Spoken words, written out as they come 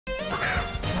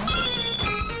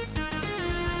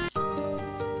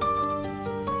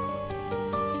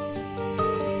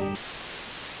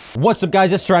What's up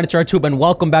guys, it's Tube and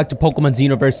welcome back to Pokemon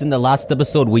Xenoverse. In the last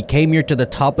episode, we came here to the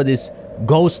top of this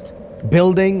ghost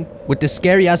building with the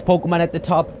scary ass Pokemon at the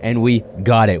top, and we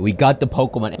got it. We got the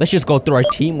Pokemon. Let's just go through our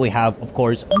team. We have, of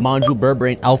course, Manju,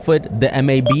 Burbrain, Alfred, the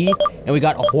MAB, and we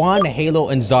got Juan, Halo,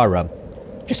 and Zara.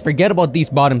 Just forget about these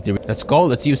bottom three. Let's go.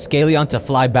 Let's use Scaleon to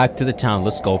fly back to the town.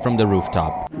 Let's go from the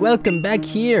rooftop. Welcome back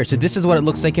here. So this is what it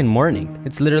looks like in morning.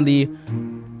 It's literally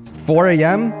 4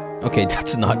 a.m. Okay,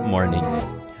 that's not morning.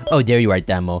 Oh, there you are,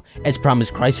 Damo. As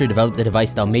promised, Chrysler developed a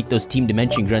device that'll make those Team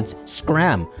Dimension grunts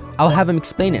scram. I'll have him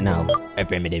explain it now.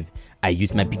 Affirmative. I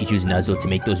used my Pikachu's nozzle to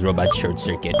make those robots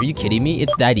short-circuit. Are you kidding me?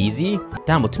 It's that easy?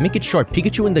 Damo, to make it short,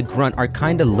 Pikachu and the grunt are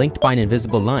kinda linked by an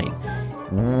invisible line.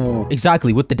 Ooh.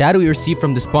 Exactly. With the data we received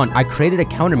from this bond, I created a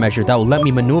countermeasure that will let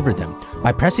me maneuver them.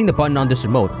 By pressing the button on this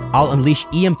remote, I'll unleash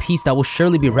EMPs that will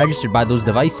surely be registered by those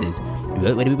devices.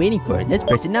 What are we waiting for? Let's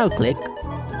press it now. Click.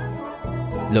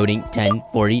 Loading 10,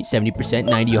 40, 70%,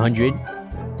 90, 100.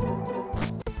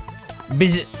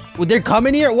 Biz. Well, they're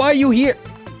coming here? Why are you here?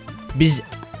 Biz.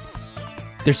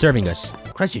 They're serving us.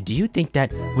 Chrysler, do you think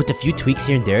that with a few tweaks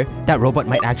here and there, that robot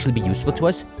might actually be useful to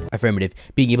us? Affirmative.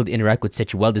 Being able to interact with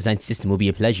such a well-designed system will be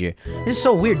a pleasure. This is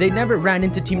so weird. They never ran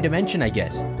into Team Dimension, I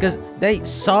guess. Because they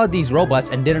saw these robots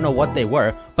and didn't know what they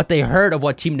were, but they heard of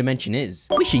what Team Dimension is.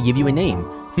 We should give you a name.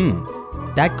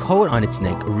 That code on its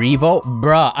neck, Revo?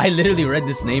 Bruh, I literally read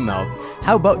this name out.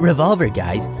 How about Revolver,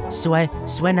 guys?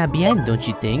 Suena bien, don't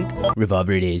you think?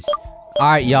 Revolver it is.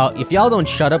 Alright, y'all, if y'all don't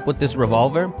shut up with this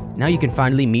Revolver, now you can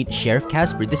finally meet Sheriff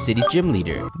Casper, the city's gym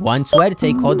leader. One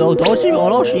suerte, kodo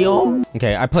doshio.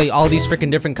 Okay, I play all these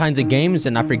freaking different kinds of games,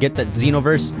 and I forget that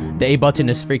Xenoverse, the A button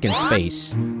is freaking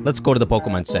space. Let's go to the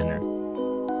Pokemon Center.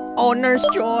 Oh, Nurse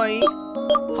Joy.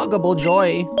 Huggable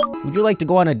Joy. Would you like to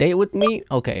go on a date with me?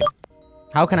 Okay.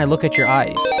 How can I look at your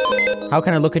eyes? How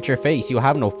can I look at your face? You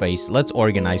have no face. Let's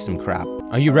organize some crap.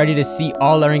 Are you ready to see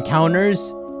all our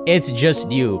encounters? It's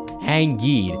just you,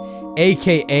 Hangid,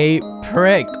 aka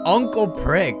Prick, Uncle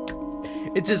Prick.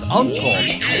 It's his uncle.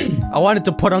 I wanted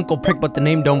to put Uncle Prick, but the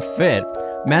name don't fit.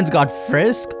 Man's got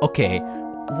Frisk? Okay.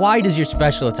 Why does your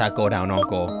special attack go down,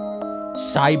 Uncle?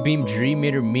 Psybeam, Dream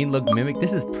Eater, Mean Look, Mimic.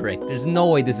 This is Prick. There's no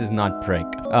way this is not Prick.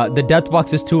 The death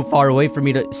box is too far away for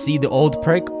me to see the old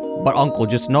Prick. But Uncle,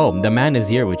 just know, the man is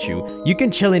here with you. You can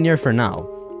chill in here for now.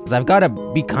 Because I've got to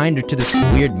be kinder to this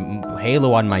weird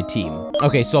Halo on my team.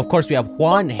 Okay, so of course we have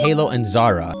Juan, Halo, and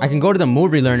Zara. I can go to the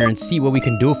movie learner and see what we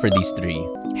can do for these three.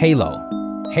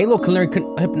 Halo. Halo can learn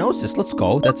hypnosis. Let's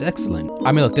go. That's excellent.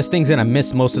 I mean, look, this thing's gonna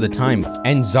miss most of the time.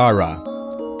 And Zara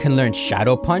can learn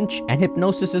Shadow Punch and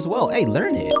hypnosis as well. Hey,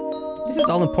 learn it. This is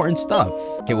all important stuff.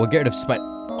 Okay, we'll get rid of Spite.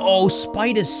 Oh,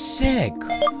 Spite is sick.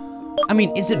 I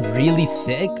mean, is it really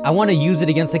sick? I want to use it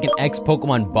against like an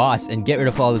ex-Pokemon boss and get rid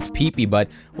of all its pee-pee, but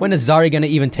when is Zara gonna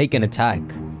even take an attack?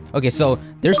 Okay, so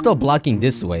they're still blocking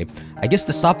this way. I guess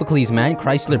the Sophocles man,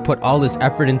 Chrysler, put all his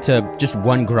effort into just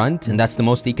one grunt, and that's the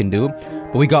most he can do.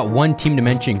 But we got one Team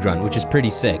Dimension grunt, which is pretty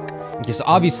sick. Okay, so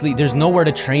obviously, there's nowhere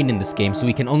to train in this game, so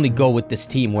we can only go with this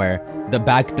team where the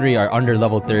back three are under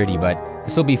level 30, but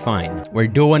this will be fine. We're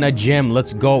doing a gym.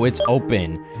 Let's go. It's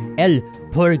open. El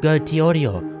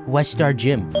Purgatorio. West Star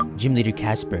Gym. Gym leader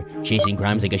Casper. Chasing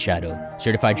crimes like a shadow.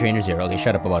 Certified trainer 0. Okay,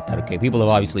 shut up about that. Okay, people have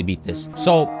obviously beat this.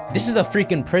 So, this is a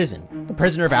freaking prison. The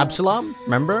prisoner of Absalom,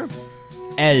 remember?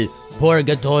 El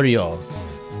Purgatorio.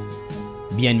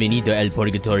 Bienvenido El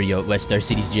Purgatorio, West Star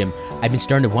City's gym. I've been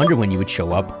starting to wonder when you would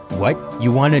show up. What?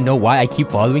 You want to know why I keep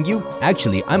following you?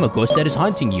 Actually, I'm a ghost that is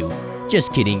haunting you.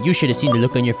 Just kidding, you should have seen the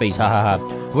look on your face,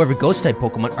 hahaha. However, ghost-type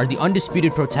Pokemon are the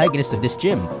undisputed protagonists of this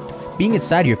gym. Being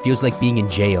inside here feels like being in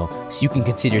jail, so you can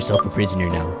consider yourself a prisoner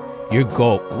now. Your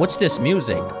goal... What's this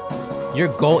music? Your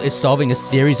goal is solving a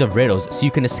series of riddles, so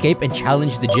you can escape and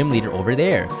challenge the gym leader over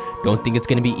there. Don't think it's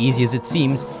gonna be easy as it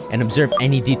seems, and observe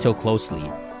any detail closely.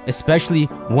 Especially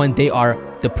when they are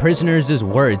the prisoner's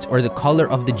words or the color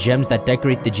of the gems that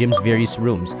decorate the gym's various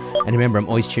rooms. And remember, I'm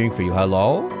always cheering for you.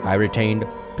 Hello? I retained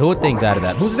 2 things out of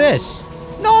that. Who's this?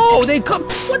 No, they come.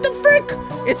 What the frick?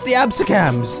 It's the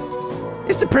Absicams.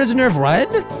 It's the prisoner of Red.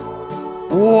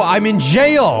 Oh, I'm in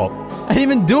jail. I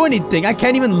didn't even do anything. I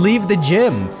can't even leave the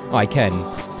gym. Oh, I can.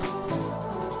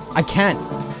 I can't.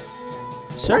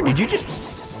 Sir, did you just...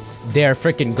 They're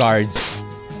freaking guards.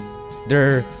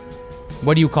 They're...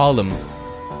 What do you call them?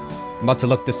 I'm about to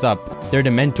look this up. They're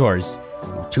the mentors.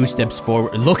 2 steps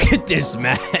forward. Look at this,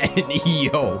 man.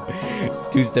 Yo.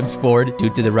 2 steps forward, 2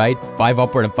 to the right, 5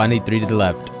 upward, and finally 3 to the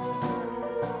left.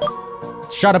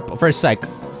 Shut up for a sec.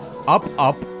 Up,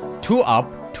 2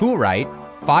 right,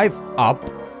 5 up,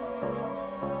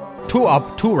 2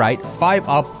 up, 2 right, 5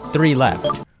 up, 3 left.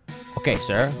 Okay,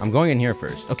 sir. I'm going in here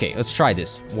first. Okay, let's try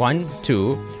this. 1,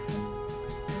 2,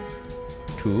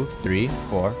 2, 3,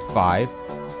 4, 5.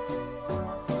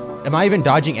 Am I even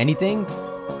dodging anything?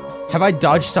 Have I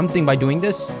dodged something by doing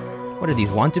this? What are these,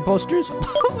 wanted posters?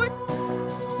 What?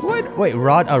 What? Wait,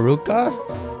 Rod Aruka?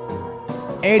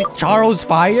 Hey, Charles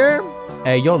Fire?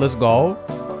 Hey, yo, let's go.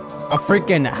 A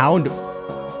freaking hound.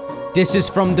 This is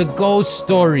from the ghost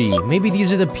story. Maybe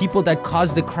these are the people that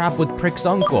caused the crap with Prick's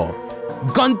uncle.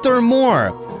 Gunther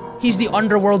Moore. He's the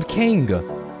underworld king.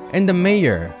 And the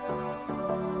mayor.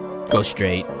 Go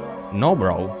straight. No,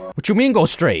 bro. What you mean go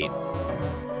straight?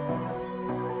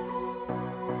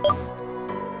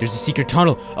 There's a secret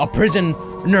tunnel. A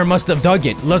prisoner must have dug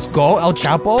it. Let's go, El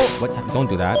Chapo. What? Don't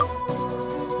do that.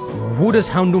 Who does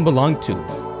Houndoom belong to?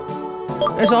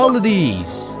 It's all of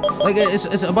these. Like,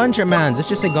 it's a bunch of mans. It's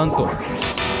just a Gunther.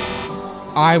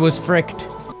 I was fricked.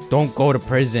 Don't go to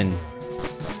prison.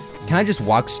 Can I just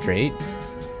walk straight?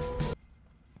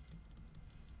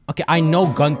 Okay, I know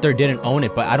Gunther didn't own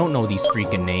it, but I don't know these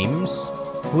freaking names.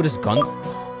 Who does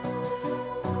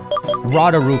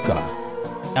Rodaruka.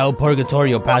 El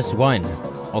Purgatorio Pass 1.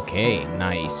 Okay,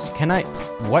 nice. Can I...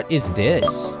 What is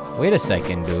this? Wait a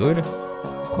second, dude.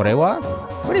 Korewa?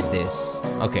 What is this?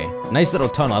 Okay, nice little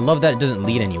tunnel. I love that it doesn't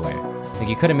lead anywhere. Like,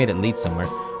 you could have made it lead somewhere.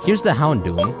 Here's the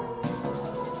Houndoom.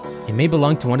 It may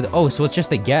belong to one of the... Oh, so it's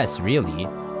just a guess, really?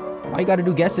 Why you gotta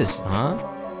do guesses, huh?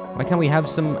 Why can't we have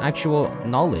some actual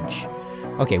knowledge?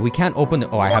 Okay, we can't open the...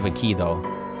 Oh, I have a key, though.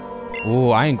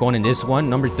 Ooh, I ain't going in this one.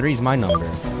 Number 3 is my number.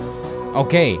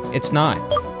 Okay, it's not.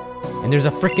 And there's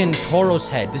a freaking Tauros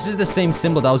head. This is the same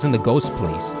symbol that was in the ghost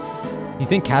place. You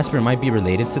think Casper might be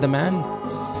related to the man?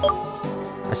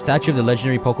 A statue of the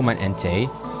legendary Pokemon Entei.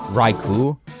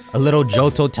 Raikou. A little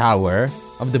Johto tower.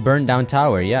 Of the burned down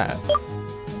tower, yeah.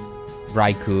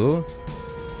 Raikou.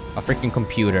 A freaking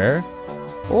computer.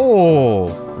 Oh!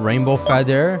 Rainbow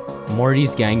Feather.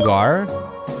 Morty's Gengar.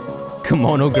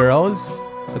 Kimono Girls.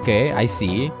 Okay, I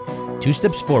see. 2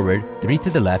 steps forward, 3 to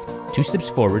the left. 2 steps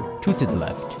forward, 2 to the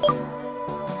left.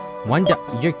 1 down.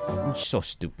 You're so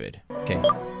stupid. Okay,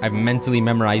 I've mentally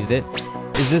memorized it.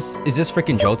 Is this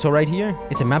freaking Johto right here?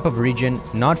 It's a map of a region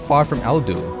not far from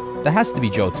Eldu. That has to be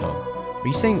Johto. Are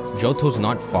you saying Johto's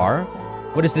not far?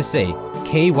 What does this say?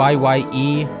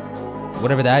 KYYE,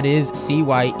 whatever that is,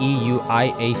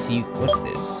 CYEUIAC. What's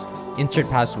this? Insert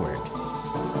password.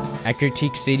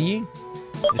 Eckertique City.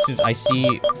 This is, I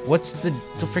see. What's the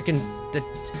freaking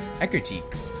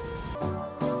Eckertique?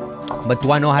 But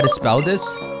do I know how to spell this?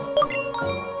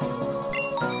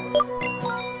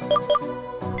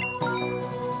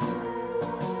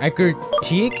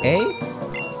 Eckertique, eh?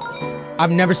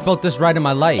 I've never spelled this right in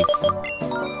my life.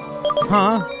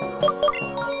 Huh?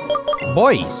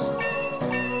 Boys!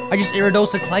 I just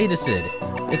Iridosa-Clydesid.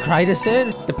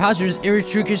 The password is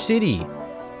Iritrooker City.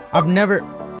 I've never...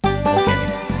 Okay.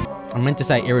 I meant to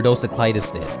say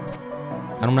Iridosa-Clydesid.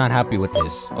 I'm not happy with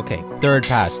this. Okay, 3rd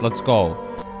pass. Let's go.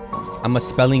 I'm a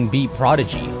spelling bee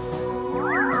prodigy.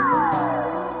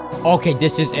 Okay,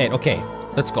 this is it. Okay,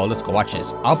 let's go. Let's go. Watch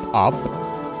this. Up, up.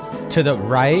 To the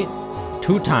right.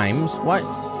 2 times. What?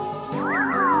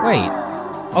 Wait.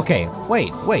 Okay,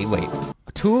 wait.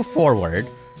 2 forward.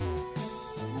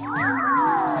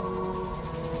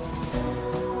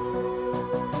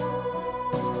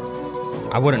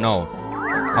 I wouldn't know.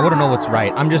 I wouldn't know what's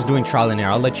right. I'm just doing trial and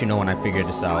error. I'll let you know when I figure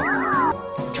this out.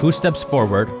 2 steps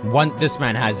forward. 1. This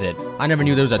man has it. I never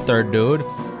knew there was a 3rd dude.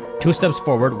 2 steps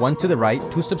forward. 1 to the right.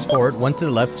 2 steps forward. 1 to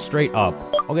the left. Straight up.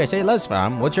 Okay, say less,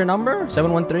 fam. What's your number?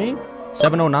 713?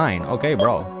 709. Okay,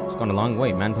 bro. It's gone a long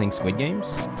way. Man playing Squid Games.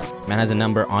 Man has a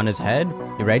number on his head.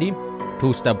 You ready?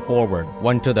 2 step forward.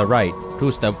 1 to the right.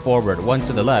 2 step forward. 1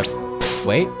 to the left.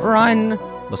 Wait. Run.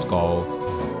 Let's go.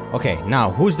 Okay,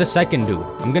 now, who's the second dude?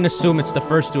 I'm gonna assume it's the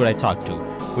first dude I talked to,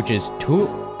 which is 2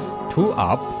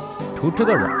 up, 2 to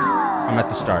the right. I'm at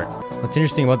the start. What's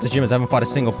interesting about this gym is I haven't fought a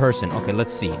single person. Okay,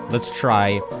 let's see. Let's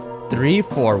try 3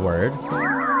 forward.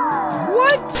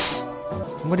 What?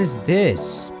 What is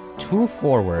this? 2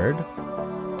 forward,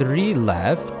 3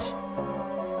 left,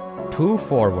 2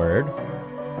 forward,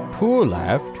 2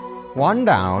 left, 1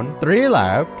 down, 3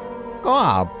 left, go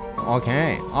up.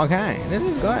 Okay, this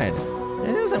is good.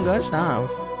 This is some good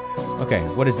stuff. Okay,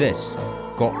 what is this?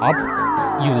 Go up.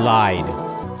 You lied.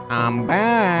 I'm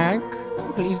back.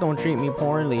 Please don't treat me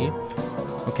poorly.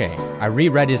 Okay, I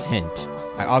reread his hint.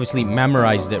 I obviously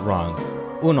memorized it wrong.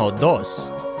 1, 2,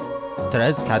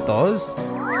 3, 14.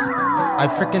 I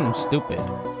freaking am stupid.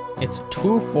 It's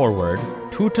 2 forward,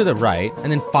 2 to the right,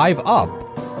 and then 5 up.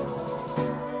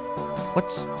 What?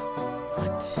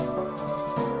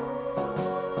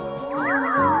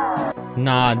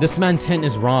 Nah, this man's hint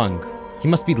is wrong. He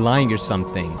must be lying or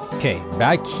something. Okay,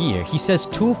 back here. He says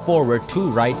 2 forward, 2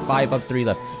 right, 5 up, 3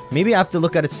 left. Maybe I have to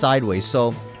look at it sideways.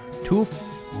 So, 2,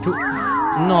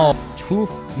 no, 2,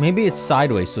 maybe it's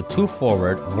sideways. So 2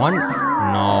 forward, 1,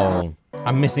 no.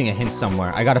 I'm missing a hint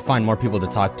somewhere. I gotta find more people to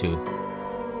talk to.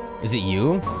 Is it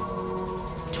you?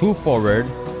 2 forward.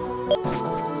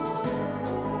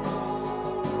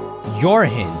 Your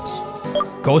hint.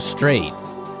 Go straight.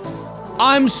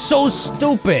 I'm so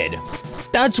stupid.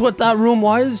 That's what that room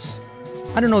was?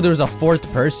 I don't know, there was a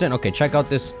 4th person. Okay, check out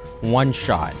this one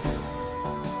shot.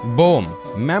 Boom.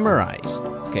 Memorized.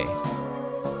 Okay.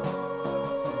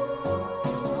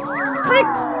 Frick!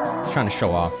 Trying to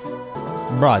show off.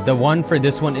 Bruh, the one for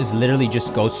this one is literally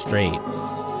just go straight.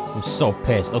 I'm so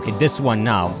pissed. Okay, this one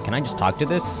now. Can I just talk to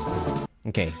this?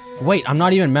 Okay. Wait, I'm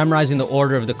not even memorizing the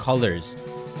order of the colors.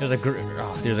 There's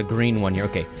a green one here.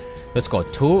 Okay. Let's go.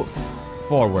 2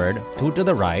 forward, 2 to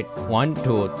the right. 1,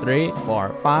 2, 3, 4,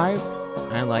 5.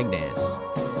 And like this.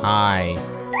 Hi.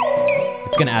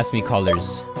 It's gonna ask me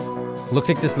colors. Looks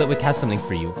like this Litwick has something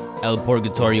for you. El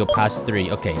Purgatorio Pass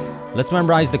 3. Okay. Let's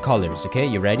memorize the colors. Okay,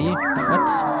 you ready?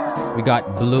 What? We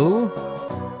got blue,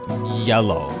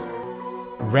 yellow,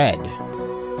 red,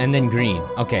 and then green.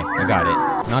 Okay, I got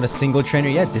it. Not a single trainer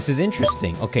yet. This is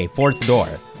interesting. Okay, 4th door.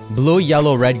 Blue,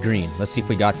 yellow, red, green. Let's see if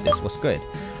we got this. What's good?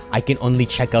 I can only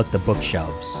check out the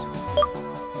bookshelves.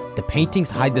 The paintings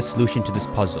hide the solution to this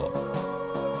puzzle.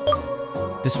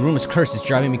 This room is cursed. It's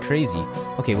driving me crazy.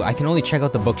 Okay, well, I can only check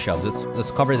out the bookshelves.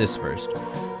 Let's cover this first.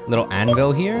 Little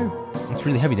anvil here. It's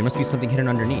really heavy. There must be something hidden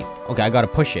underneath. Okay, I gotta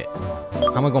push it.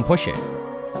 How am I gonna push it?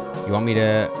 You want me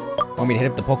to hit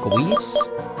up the Pokewees?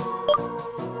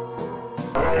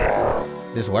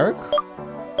 This work?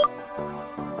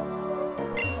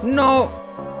 No!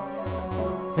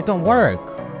 It don't work.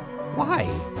 Why?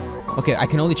 Okay, I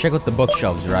can only check out the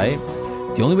bookshelves, right?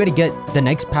 The only way to get the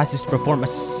next pass is to perform a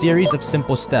series of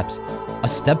simple steps. A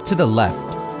step to the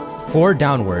left, 4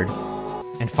 downward,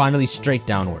 and finally straight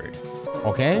downward.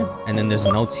 Okay? And then there's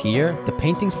notes here. The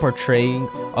paintings portraying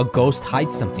a ghost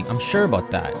hides something. I'm sure about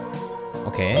that.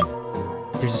 Okay.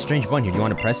 There's a strange button here. Do you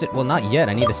want to press it? Well, not yet.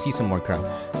 I need to see some more crap.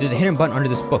 There's a hidden button under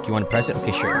this book. You want to press it?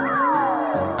 Okay, sure.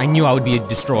 I knew I would be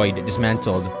destroyed,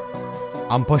 dismantled.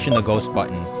 I'm pushing the ghost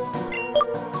button.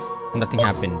 Nothing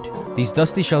happened. These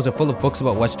dusty shelves are full of books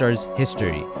about Westar's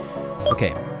history.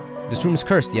 Okay. This room is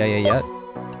cursed. Yeah.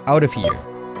 Out of here.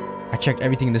 I checked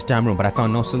everything in this damn room, but I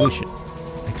found no solution.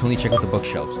 I can only check out the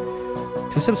bookshelves.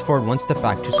 2 steps forward, 1 step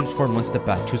back. 2 steps forward, 1 step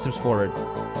back. 2 steps forward.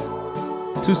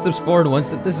 2 steps forward, 1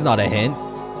 step... This is not a hint.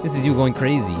 This is you going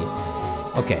crazy.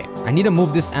 Okay. I need to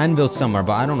move this anvil somewhere,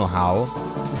 but I don't know how.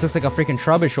 This looks like a freaking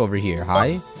trubbish over here.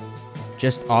 Hi?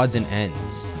 Just odds and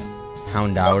ends.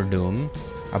 Houndour Doom.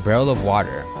 A barrel of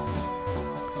water.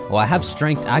 Well, I have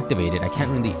strength activated. I can't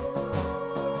really...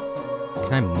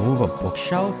 Can I move a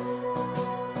bookshelf?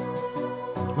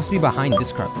 It must be behind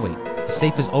this crap. Wait, the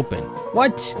safe is open.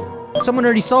 What? Someone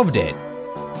already solved it.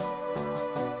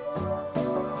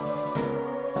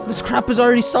 This crap is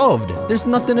already solved. There's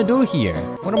nothing to do here.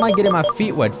 What am I getting my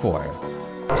feet wet for?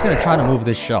 I'm just gonna try to move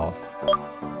this shelf.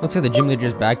 Looks like the gym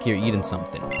leader's back here eating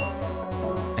something.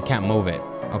 I can't move it.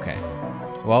 Okay.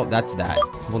 Well, that's that.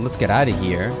 Well, let's get out of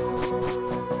here.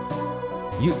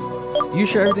 You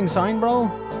sure everything's fine,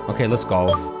 bro? Okay, let's go.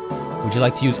 Would you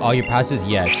like to use all your passes?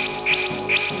 Yes.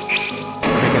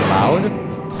 Freaking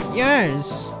loud?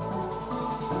 Yes.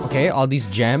 Okay, all these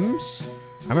gems.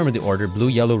 I remember the order. Blue,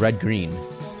 yellow, red, green.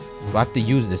 Do I have to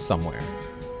use this somewhere?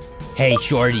 Hey,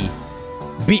 shorty.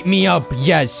 Beat me up.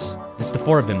 Yes. It's the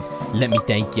 4 of them. Let me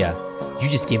thank ya. You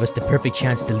just gave us the perfect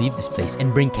chance to leave this place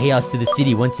and bring chaos to the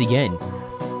city once again.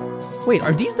 Wait,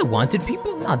 are these the wanted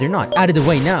people? No, they're not. Out of the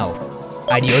way now.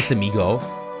 Adios, amigo.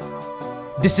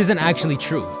 This isn't actually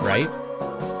true, right?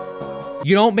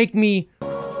 You don't make me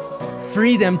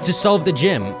free them to solve the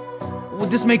gym. Well,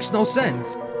 this makes no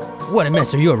sense. What a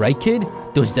mess. Are you alright, kid?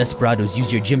 Those desperados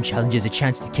use your gym challenge as a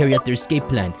chance to carry out their escape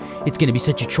plan. It's gonna be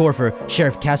such a chore for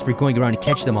Sheriff Casper going around to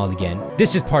catch them all again.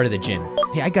 This is part of the gym.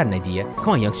 Hey, I got an idea. Come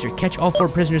on, youngster. Catch all 4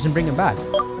 prisoners and bring them back.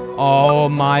 Oh,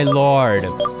 my lord.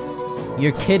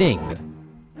 You're kidding.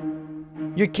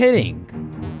 You're kidding.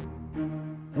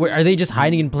 Where, are they just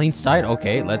hiding in plain sight?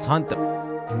 Okay, let's hunt them.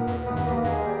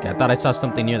 Okay, I thought I saw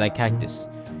something near that cactus.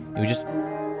 It was just...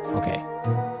 Okay.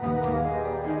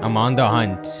 I'm on the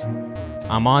hunt.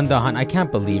 I'm on the hunt. I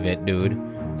can't believe it, dude.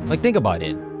 Like, think about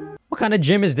it. What kind of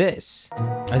gym is this?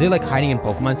 Are they, like, hiding in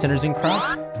Pokemon centers and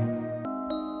crap?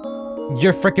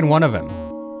 You're freaking one of them.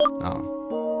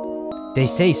 Oh. They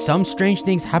say some strange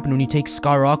things happen when you take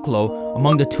Scarecrow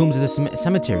among the tombs of the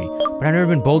cemetery, but I've never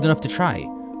been bold enough to try.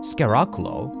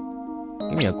 Scarecrow?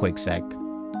 Give me a quick sec.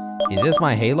 Is this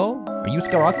my Halo? Are you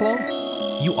Scarecrow?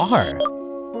 You are.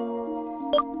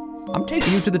 I'm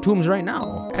taking you to the tombs right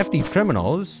now. F these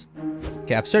criminals.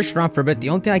 Okay, I've searched around for a bit. The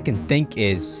only thing I can think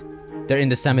is they're in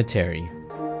the cemetery.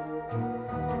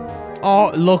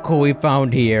 Oh, look who we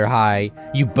found here. Hi.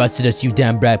 You busted us, you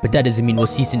damn brat, but that doesn't mean we'll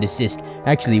cease and desist.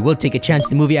 Actually, we'll take a chance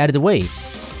to move you out of the way.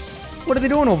 What are they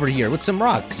doing over here with some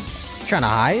rocks? Trying to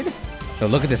hide? Oh,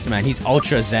 look at this man. He's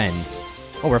ultra zen.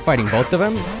 Oh, we're fighting both of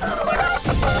them?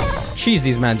 Jeez,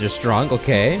 these mans are strong.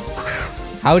 Okay.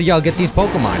 How did y'all get these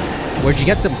Pokemon? Where'd you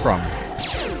get them from?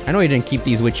 I know you didn't keep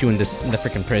these with you in the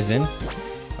freaking prison.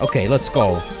 Okay, let's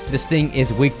go. This thing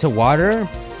is weak to water.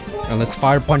 And let's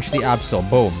fire punch the Absol.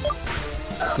 Boom.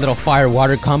 Little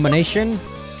fire-water combination.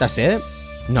 That's it.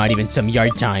 Not even some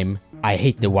yard time. I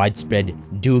hate the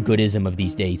widespread do-goodism of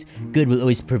these days. Good will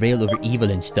always prevail over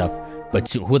evil and stuff. But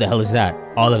soon, who the hell is that?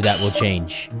 All of that will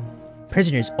change.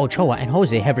 Prisoners Ochoa and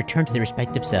Jose have returned to their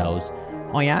respective cells.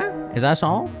 Oh yeah? Is that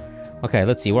all? Okay,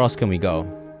 let's see. Where else can we go?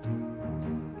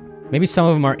 Maybe some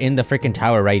of them are in the freaking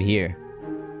tower right here.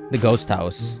 The ghost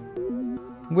house.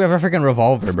 We have a freaking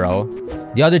revolver, bro.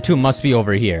 The other two must be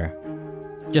over here.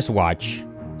 Just watch.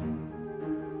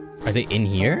 Are they in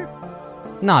here?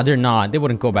 Nah, they're not. They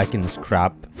wouldn't go back in this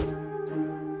crap.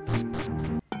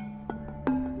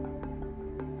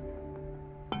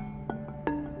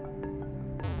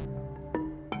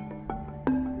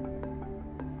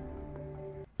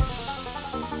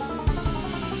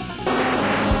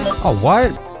 Oh, what?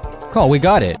 Cool, we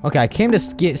got it. Okay, I came to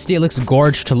Steelix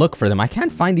Gorge to look for them. I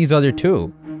can't find these other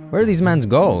two. Where do these mans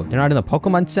go? They're not in the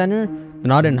Pokemon Center? They're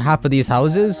not in half of these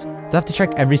houses? Do I have to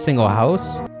check every single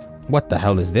house? What the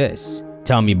hell is this?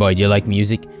 Tell me, boy, do you like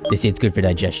music? They say it's good for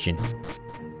digestion.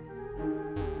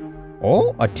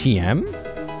 Oh, a TM?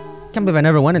 Can't believe I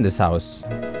never went in this house.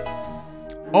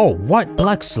 Oh, what?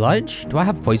 Black Sludge? Do I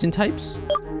have poison types?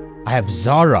 I have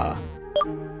Zara.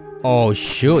 Oh,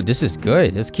 shoot. This is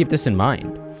good. Let's keep this in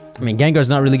mind. I mean, Gengar's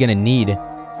not really gonna need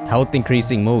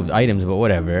health-increasing items, but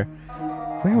whatever.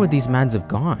 Where would these mans have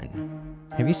gone?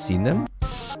 Have you seen them?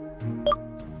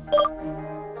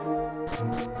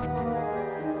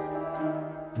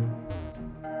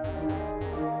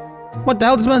 What the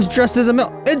hell? This man's dressed as a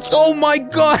It's- Oh my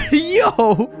god!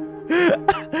 Yo!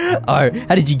 Alright,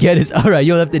 how did you get us? Alright,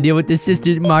 you'll have to deal with the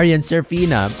sisters Maria and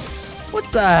Serafina.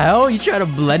 What the hell? You try to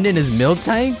blend in his milk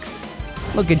tanks?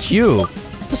 Look at you.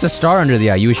 What's a star under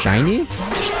the eye? You shiny?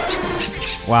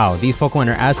 Wow, these Pokemon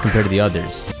are ass compared to the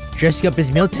others. Dressing up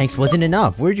as milk tanks wasn't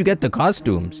enough. Where'd you get the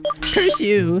costumes? Curse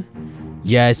you!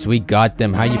 Yes, we got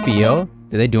them. How you feel?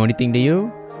 Did they do anything to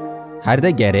you? How did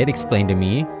they get it? Explain to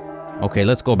me. Okay,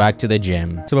 let's go back to the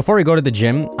gym. So before we go to the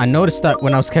gym, I noticed that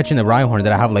when I was catching the Rhyhorn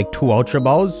that I have like 2 Ultra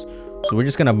Balls. So we're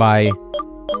just gonna buy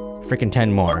freaking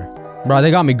 10 more. Bro,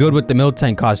 they got me good with the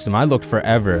Miltank costume. I looked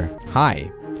forever.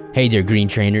 Hi. Hey there, Green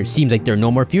Trainer. Seems like there are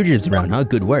no more fugitives around, huh?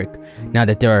 Good work. Now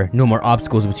that there are no more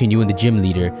obstacles between you and the gym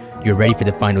leader, you're ready for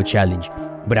the final challenge.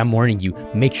 But I'm warning you,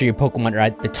 make sure your Pokemon are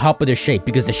at the top of their shape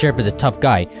because the sheriff is a tough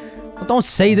guy. Well, don't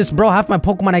say this, bro. Half my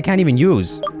Pokemon I can't even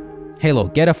use. Halo,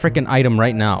 get a freaking item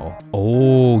right now.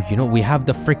 Oh, you know, we have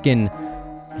the freaking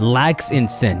Lax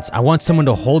Incense. I want someone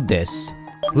to hold this.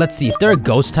 Let's see, if they're a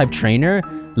Ghost-type trainer,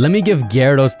 let me give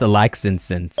Gyarados the Lax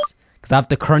Incense. Because I have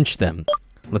to crunch them.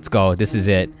 Let's go, this is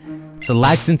it. So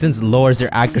Lax Incense lowers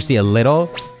their accuracy a little.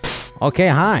 Okay,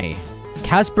 hi.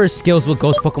 Casper's skills with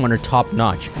Ghost Pokemon are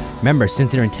top-notch. Remember,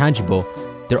 since they're intangible,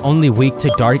 they're only weak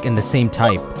to Dark and the same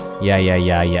type.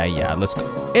 Yeah, let's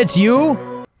go. It's you?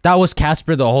 That was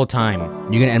Casper the whole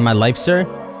time. You gonna end my life, sir?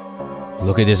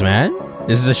 Look at this, man.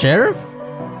 This is a sheriff?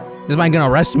 This man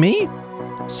gonna arrest me?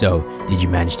 So, did you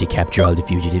manage to capture all the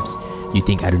fugitives? You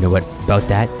think I don't know about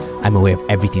that? I'm aware of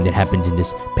everything that happens in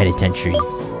this penitentiary,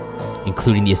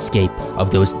 including the escape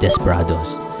of those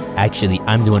desperados. Actually,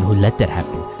 I'm the one who let that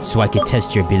happen, so I could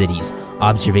test your abilities,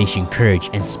 observation,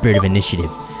 courage, and spirit of initiative.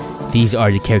 These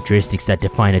are the characteristics that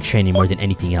define a trainer more than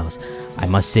anything else. I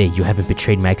must say, you haven't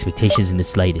betrayed my expectations in the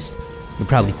slightest. You're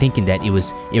probably thinking that it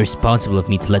was irresponsible of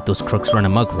me to let those crooks run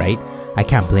amok, right? I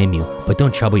can't blame you, but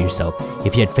don't trouble yourself.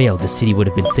 If you had failed, the city would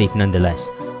have been safe nonetheless.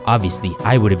 Obviously,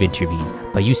 I would have intervened,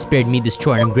 but you spared me this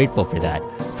chore and I'm grateful for that.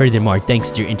 Furthermore,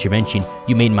 thanks to your intervention,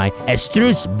 you made my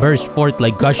estrus burst forth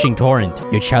like gushing torrent.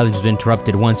 Your challenge was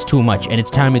interrupted once too much, and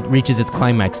it's time it reaches its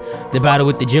climax, the battle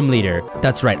with the gym leader.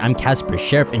 That's right, I'm Casper,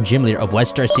 sheriff and gym leader of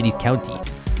West Star City's county.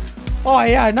 Oh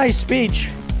yeah, nice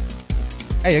speech.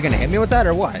 Hey, you're gonna hit me with that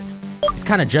or what? He's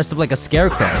kinda dressed up like a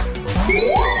scarecrow.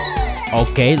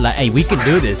 Okay, hey, we can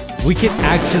do this. We can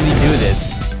actually do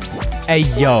this. Hey,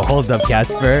 yo, hold up,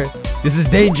 Casper. This is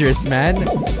dangerous, man.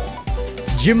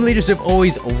 Gym leaders have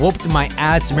always whooped my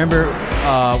ass. Remember,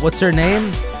 what's her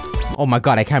name? Oh my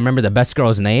god, I can't remember the best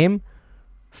girl's name.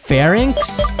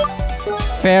 Pharynx?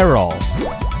 Feral.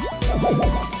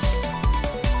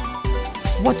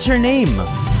 What's her name?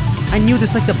 I knew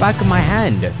this like the back of my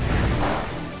hand.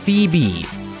 Phoebe.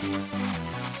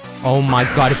 Oh my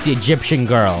god, it's the Egyptian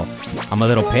girl. I'm a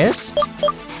little pissed.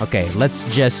 Okay, let's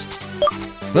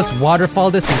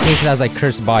waterfall this in case it has like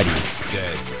cursed body.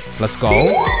 Let's go.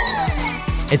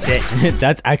 It's it.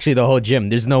 That's actually the whole gym.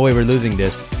 There's no way we're losing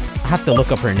this. I have to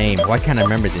look up her name. Why can't I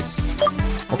remember this?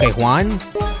 Okay, Juan.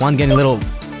 Juan getting a little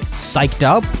psyched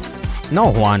up.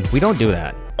 No, Juan, we don't do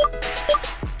that.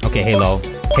 Okay, Halo.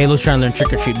 Halo's trying to learn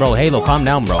trick or treat. Bro, Halo, calm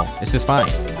down, bro. This is fine.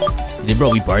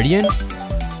 Bro, we partying?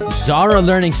 Zara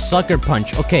learning Sucker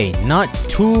Punch. Okay, not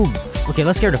too... Okay,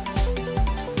 let's get her to...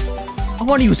 I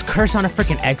want to use Curse on a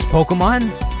freaking X Pokemon.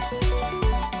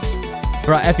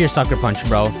 Bro, F your Sucker Punch,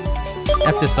 bro.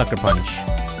 F this Sucker Punch.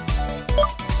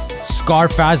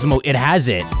 Scarphasmo, it has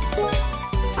it.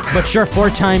 But sure, 4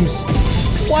 times...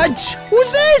 What?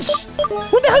 Who's this?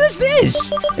 Who the hell is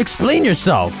this? Explain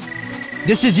yourself.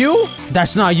 This is you?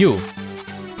 That's not you.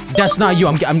 That's not you.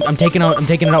 I'm taking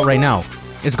it out right now.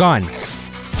 It's gone.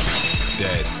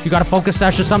 Dead. You got a Focus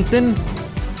Sash or something?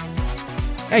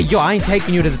 Hey, yo, I ain't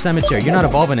taking you to the cemetery. You're not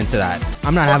evolving into that.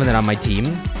 I'm not having that on my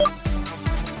team.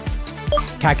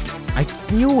 I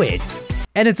knew it.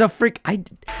 And it's a frick. Did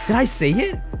I say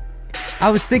it? I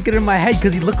was thinking in my head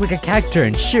because he looked like a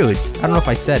Cacturne. Shoot. I don't know if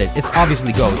I said it. It's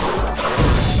obviously Ghost.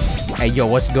 Hey, yo,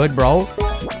 what's good, bro?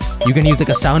 You gonna use like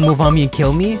a sound move on me and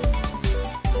kill me?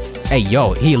 Hey,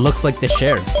 yo, he looks like the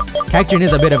sheriff. Cacturne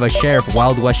is a bit of a sheriff,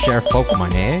 Wild West sheriff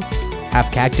Pokemon, eh?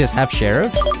 Half cactus, half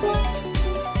sheriff?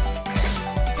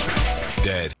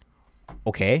 Dead.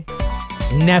 Okay.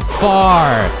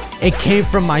 Nuphar! It came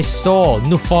from my soul,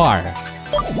 Nuphar.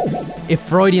 If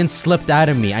Freudian slipped out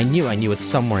of me, I knew it's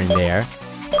somewhere in there.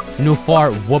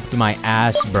 Nuphar whooped my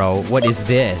ass, bro. What is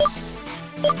this?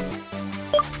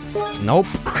 Nope.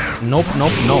 Nope,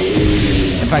 nope, nope.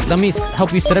 In fact, let me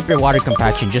help you set up your water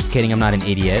compaction. Just kidding, I'm not an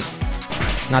idiot.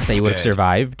 Not that you would have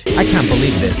survived. I can't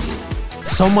believe this.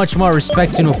 So much more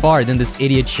respect to Nuphar than this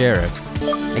idiot sheriff.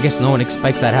 I guess no one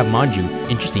expects I'd have Manju.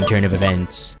 Interesting turn of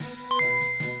events.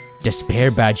 Despair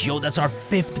badge. Yo, that's our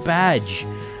 5th badge.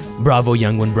 Bravo,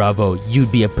 young one, bravo.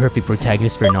 You'd be a perfect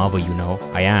protagonist for a novel, you know.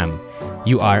 I am.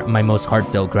 You are my most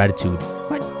heartfelt gratitude.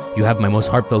 What? You have my most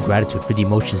heartfelt gratitude for the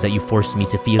emotions that you forced me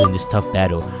to feel in this tough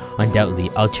battle. Undoubtedly,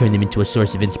 I'll turn them into a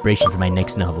source of inspiration for my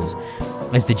next novels.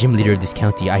 As the gym leader of this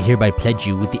county, I hereby pledge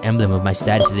you with the emblem of my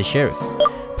status as a sheriff.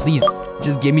 Please,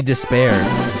 just give me despair.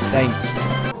 Thank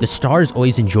you. The stars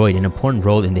always enjoyed an important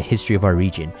role in the history of our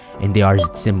region, and they are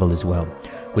its symbol as well.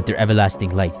 With their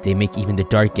everlasting light, they make even the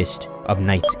darkest of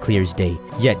nights clear as day.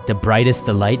 Yet, the brightest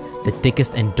the light, the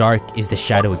thickest and dark is the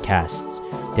shadow it casts.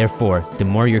 Therefore, the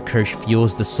more your curse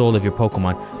fuels the soul of your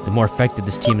Pokemon, the more effective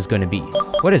this team is going to be.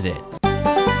 What is it?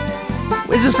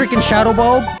 Is this freaking Shadow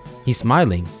Bulb? He's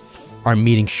smiling. Our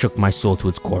meeting shook my soul to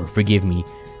its core. Forgive me,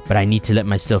 but I need to let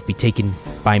myself be taken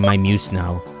by my muse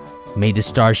now. May the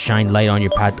stars shine light on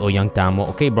your path, O young Tamo.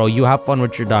 Okay, bro, you have fun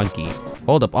with your donkey.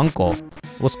 Hold up, uncle.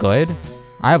 What's good?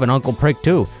 I have an Uncle Prick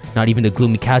too. Not even the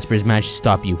gloomy Caspers managed to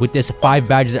stop you. With this, 5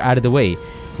 badges are out of the way.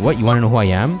 What, you wanna know who I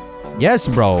am? Yes,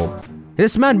 bro.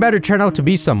 This man better turn out to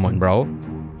be someone, bro.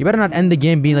 You better not end the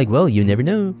game being like, well, you never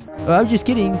know. Oh, I was just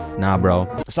kidding. Nah, bro.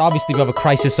 So obviously we have a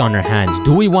crisis on our hands.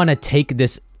 Do we want to take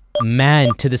this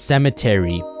man to the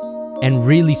cemetery and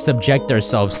really subject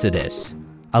ourselves to this?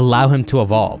 Allow him to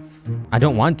evolve? I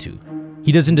don't want to.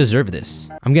 He doesn't deserve this.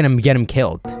 I'm gonna get him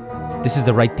killed. This is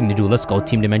the right thing to do. Let's go.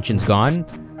 Team Dimension's gone.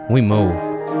 We move.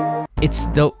 It's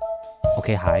still...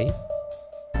 Okay, hi.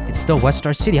 It's still West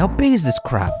Star City. How big is this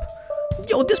crap?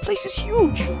 Yo, this place is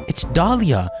huge. It's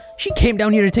Dahlia. She came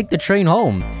down here to take the train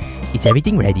home. Is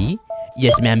everything ready?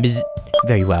 Yes, ma'am.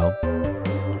 Very well.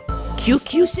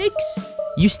 QQ6?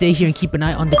 You stay here and keep an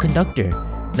eye on the conductor.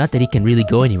 Not that he can really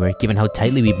go anywhere, given how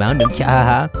tightly we bound him.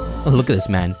 Oh, look at this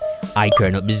man. Aye,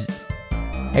 Colonel.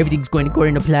 Everything's going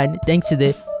according to plan. Thanks to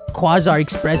the Quasar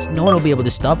Express, no one will be able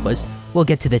to stop us. We'll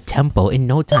get to the temple in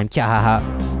no time.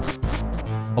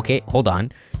 Okay, hold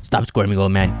on. Stop squirming,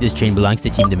 old man. This train belongs to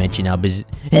Team Dimension now.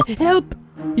 Help!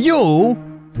 You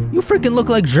freaking look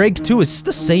like Drake too. Is this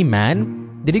the same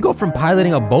man? Did he go from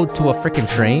piloting a boat to a freaking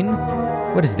train?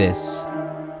 What is this?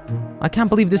 I can't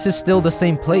believe this is still the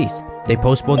same place. They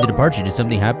postponed the departure. Did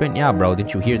something happen? Yeah, bro.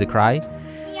 Didn't you hear the cry?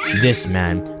 This,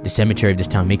 man, the cemetery of this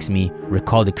town makes me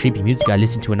recall the creepy music I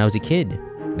listened to when I was a kid.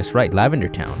 That's right, Lavender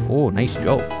Town. Oh, nice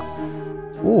joke.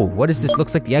 Oh, what is this?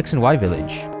 Looks like the X and Y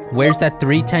village. Where's that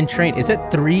 3:10 train? Is it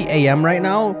 3 a.m. right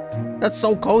now? That's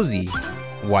so cozy.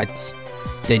 What?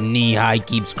 The knee-high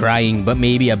keeps crying, but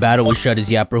maybe a battle will shut his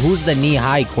yapper. Who's the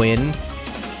knee-high, Quinn?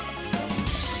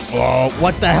 Oh,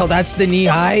 what the hell? That's the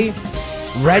knee-high?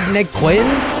 Redneck Quinn?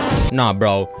 Nah,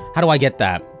 bro. How do I get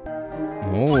that?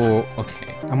 Oh,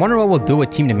 okay. I'm wondering what we'll do with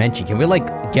Team Dimension. Can we,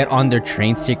 like, get on their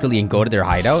train secretly and go to their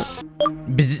hideout?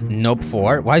 Nope,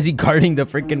 4. Why is he guarding the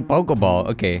freaking Pokeball?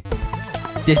 Okay.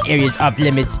 This area's off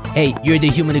limits. Hey, you're the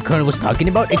human the Colonel was talking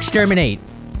about? Exterminate.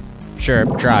 Sure,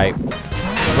 try.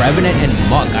 Trevenant and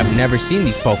Muck. I've never seen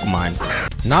these Pokemon.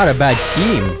 Not a bad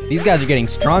team. These guys are getting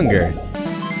stronger.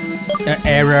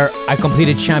 Error. I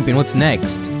completed champion. What's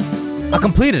next? I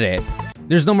completed it.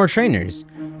 There's no more trainers.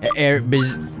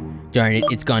 Darn it,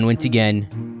 it's gone once again.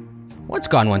 What's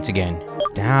gone once again?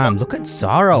 Damn, look at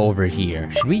Zara over here.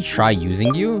 Should we try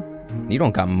using you? You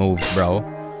don't got moves, bro.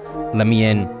 Let me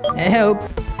in. Help.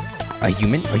 A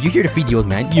human? Are you here to feed the old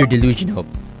man? You're delusional.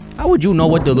 How would you know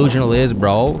what delusional is,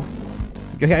 bro?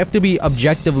 You have to be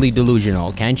objectively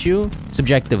delusional, can't you?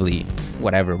 Subjectively.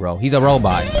 Whatever, bro. He's a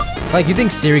robot. Like, you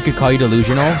think Siri could call you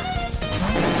delusional?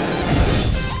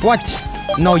 What?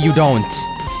 No, you don't.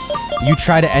 You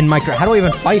try to end my How do I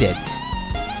even fight it?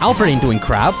 Alfred ain't doing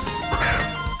crap.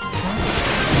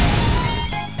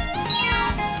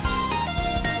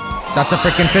 That's a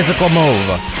freaking physical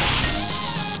move.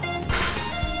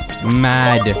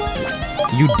 Mad.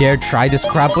 You dare try this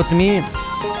crap with me?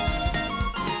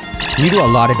 Can you do a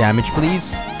lot of damage,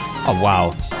 please? Oh,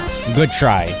 wow. Good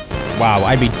try. Wow,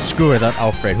 I'd be screwed without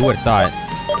Alfred. Who would have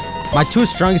thought? My 2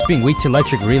 strongest being weak to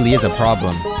electric really is a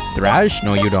problem. Thrash?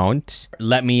 No, you don't.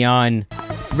 Let me on.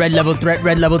 Red level threat,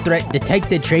 red level threat.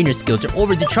 Detected trainer skills are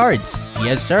over the charts.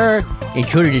 Yes, sir.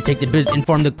 Intruder detected biz.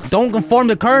 Don't inform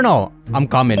the colonel. I'm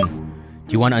coming.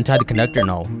 Do you want to untie the conductor?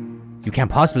 No. You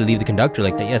can't possibly leave the conductor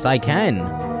like that. Yes, I can.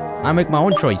 I make my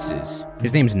own choices.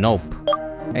 His name's Nope.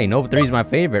 Hey, Nope 3 is my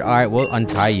favorite. Alright, we'll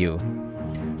untie you.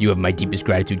 You have my deepest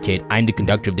gratitude, kid. I'm the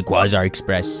conductor of the Quasar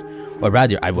Express. Or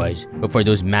rather, I was, before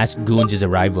those masked goons'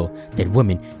 arrival. That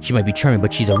woman, she might be charming,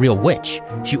 but she's a real witch.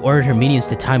 She ordered her minions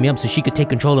to tie me up so she could take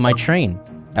control of my train.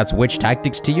 That's witch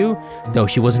tactics to you? Though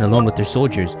she wasn't alone with her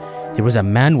soldiers. There was a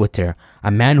man with her.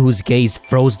 A man whose gaze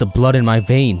froze the blood in my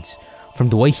veins. From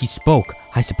the way he spoke,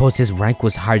 I suppose his rank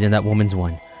was higher than that woman's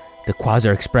one. The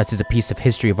Quasar Express is a piece of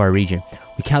history of our region.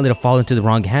 We can't let it fall into the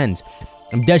wrong hands.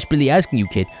 I'm desperately asking you,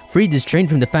 kid. Free this train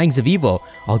from the fangs of evil.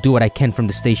 I'll do what I can from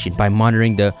the station by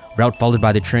monitoring the route followed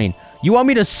by the train. You want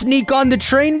me to sneak on the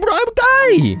train? Bro, I'll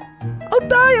die! I'll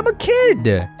die, I'm a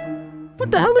kid!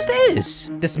 What the hell is this?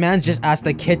 This man's just asked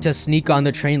the kid to sneak on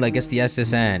the train like it's the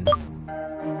SSN.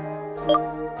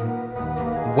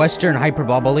 Western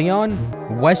Hyperbolion?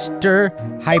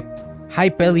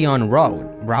 Hyperion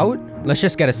Route? Let's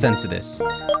just get a sense of this.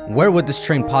 Where would this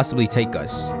train possibly take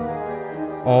us?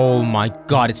 Oh my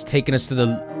god, it's taking us to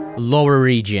the lower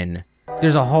region.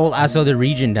 There's a whole ass other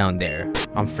region down there.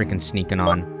 I'm freaking sneaking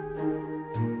on.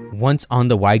 Once on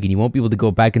the wagon, you won't be able to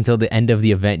go back until the end of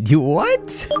the event.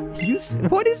 What?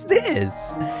 What is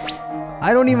this? I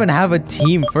don't even have a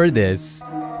team for this.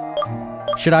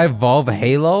 Should I evolve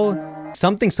Halo?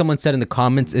 Something someone said in the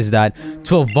comments is that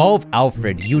to evolve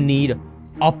Alfred, you need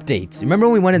updates. Remember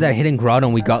when we went in that hidden grotto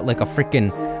and we got like a freaking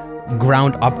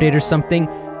ground update or something?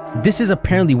 This is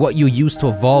apparently what you use to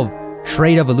evolve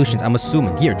trait evolutions, I'm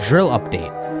assuming. Here, drill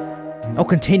update. Oh,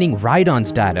 containing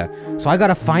Rhydon's data. So I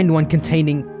gotta find one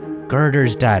containing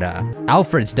Girder's data.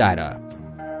 Alfred's data.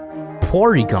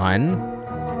 Porygon.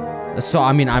 So,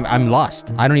 I mean, I'm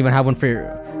lost. I don't even have one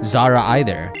for Zara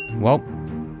either. Well,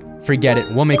 forget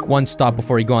it. We'll make one stop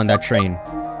before we go on that train.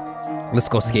 Let's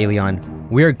go, Scaleon.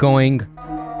 We're going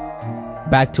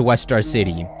back to Westar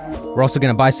City. We're also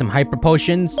gonna buy some Hyper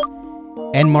Potions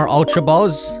and more Ultra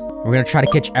Balls. We're gonna try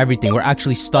to catch everything. We're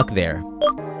actually stuck there.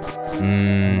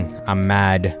 I'm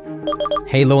mad.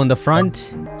 Halo in the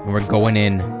front, and we're going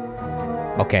in.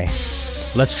 Okay.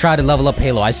 Let's try to level up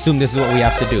Halo. I assume this is what we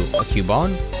have to do. A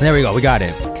Cubone? There we go, we got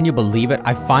it. Can you believe it?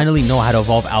 I finally know how to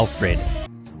evolve Alfred.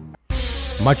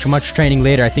 Much training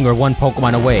later, I think we're one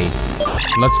Pokemon away.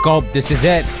 Let's go. This is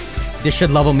it. This should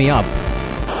level me up.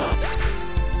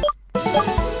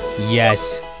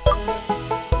 Yes.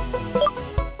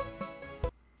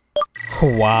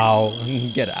 Wow.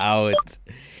 Get out.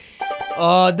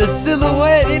 Oh, the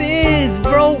silhouette. It is,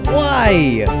 bro.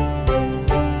 Why?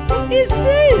 What is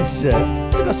this?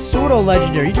 Like a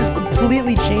pseudo-legendary. He just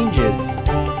completely changes.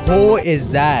 Who is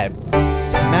that?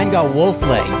 Man got wolf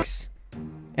legs.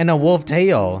 And a wolf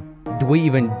tail. Do we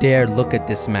even dare look at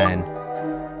this man?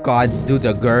 God, dude's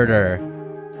a girder.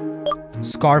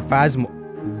 Scarphasm.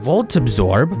 Volt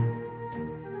absorb?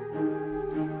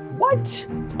 What?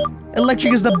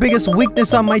 Electric is the biggest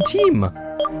weakness on my team.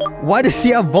 Why does he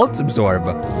have Volt absorb?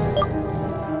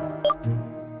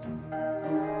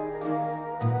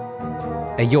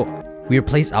 Hey yo, we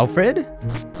replaced Alfred?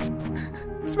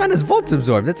 This man has Volt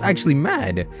absorb. That's actually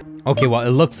mad. Okay, well, it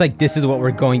looks like this is what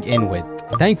we're going in with.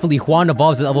 Thankfully, Juan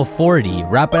evolves at level 40.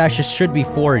 Rapidash should be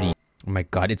 40. Oh my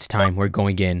god, it's time. We're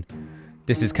going in.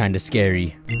 This is kind of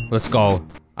scary. Let's go.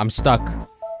 I'm stuck.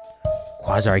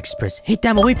 Quasar Express. Hey,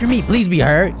 damn, wait for me. Please be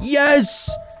her.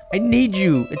 Yes! I need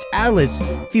you. It's Alice.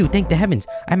 Phew, thank the heavens.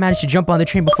 I managed to jump on the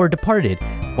train before it departed.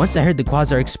 Once I heard the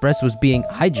Quasar Express was being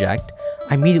hijacked,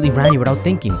 I immediately ran here without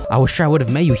thinking. I was sure I would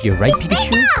have met you here, right,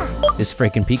 Pikachu? This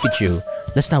freaking Pikachu.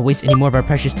 Let's not waste any more of our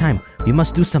precious time. We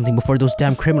must do something before those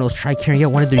damn criminals try carrying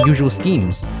out one of their usual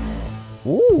schemes.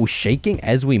 Ooh, shaking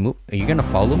as we move. Are you gonna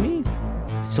follow me?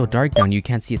 It's so dark down, you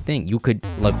can't see a thing. You could,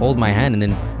 like, hold my hand and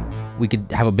then we could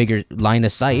have a bigger line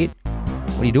of sight.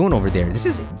 What are you doing over there? This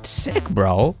is sick,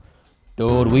 bro.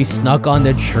 Dude, we snuck on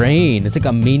the train. It's like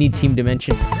a mini team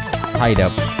dimension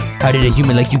hideout. How did a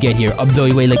human like you get here? Up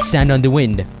the way like sand on the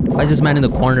wind. Why is this man in the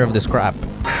corner of the scrap?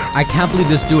 I can't believe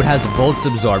this dude has Volt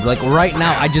Absorb. Like, right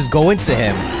now, I just go into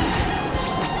him.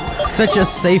 Such a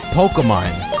safe Pokemon.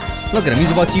 Look at him,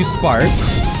 he's about to use Spark.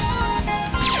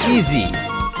 Easy.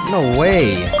 No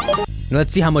way.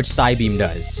 Let's see how much Psybeam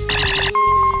does.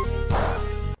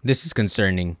 This is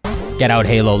concerning. Get out,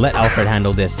 Halo. Let Alfred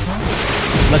handle this.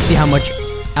 Let's see how much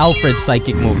Alfred's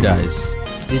Psychic move does.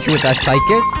 Did you with that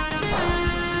Psychic?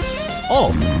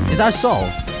 Oh, is that so?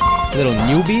 Little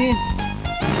newbie?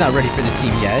 He's not ready for the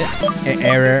team yet.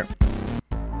 Error.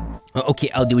 Okay,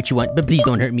 I'll do what you want, but please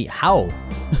don't hurt me. How?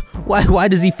 Why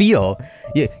does he feel?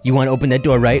 You want to open that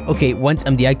door, right? Okay, once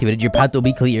I'm deactivated, your path will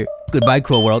be clear. Goodbye,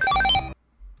 Crow World.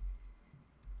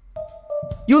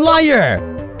 You liar!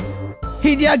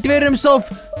 He deactivated himself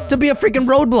to be a freaking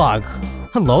roadblock.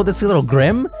 Hello, that's a little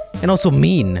grim and also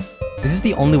mean. Is this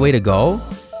the only way to go?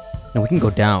 No, we can go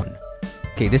down.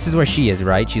 Okay, this is where she is,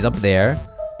 right? She's up there.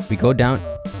 We go down.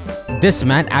 This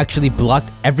man actually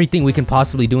blocked everything we can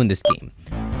possibly do in this game.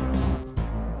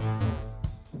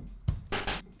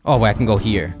 Oh, wait, I can go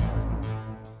here.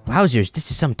 Wowzers, this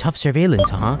is some tough surveillance,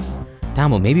 huh?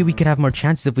 Damn, well, maybe we could have more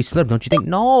chances if we split up, don't you think?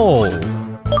 No!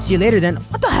 See you later then.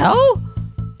 What the hell?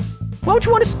 Why would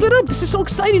you want to split up? This is so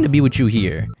exciting to be with you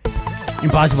here.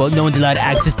 Impossible, no one's allowed to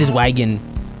access this wagon.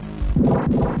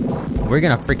 We're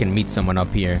gonna freaking meet someone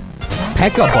up here.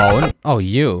 Pekabone? Oh,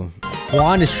 you.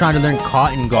 Juan is trying to learn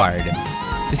Cotton Guard.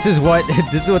 This is what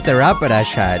the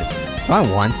Rapidash had. Do I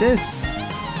want this?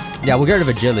 Yeah, we'll get rid of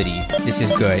agility. This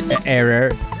is good.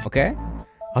 Error. Okay.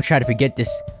 I'll try to forget this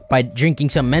by drinking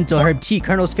some mental herb tea,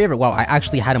 Colonel's favorite. Wow, I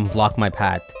actually had him block my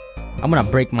path. I'm gonna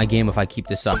break my game if I keep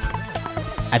this up.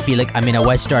 I feel like I'm in a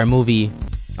West Star movie.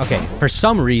 Okay, for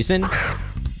some reason,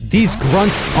 these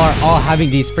grunts are all having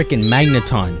these freaking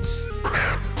magnetons.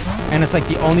 And it's like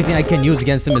the only thing I can use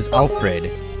against them is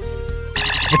Alfred.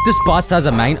 If this boss has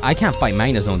a I can't fight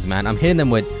Magnezones, man. I'm hitting them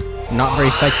with not very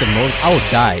effective moves.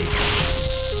 I'll die.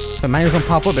 If a Magnezone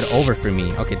pop up, it's over for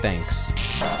me. Okay, thanks.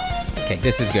 Okay,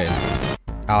 this is good.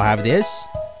 I'll have this.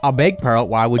 I'll beg Pearl,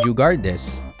 why would you guard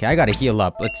this? Okay, I gotta heal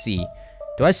up. Let's see.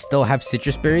 Do I still have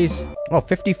citrus berries? Oh,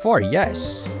 54,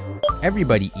 yes.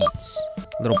 Everybody eats.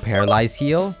 Little paralyzed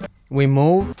heal. We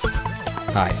move.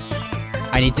 Hi.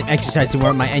 I need some exercise to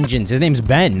warm my engines. His name's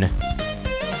Ben.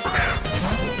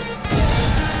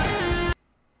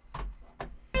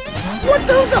 What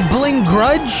the hell's a Bling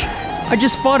Grudge? I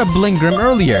just fought a Blingrim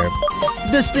earlier.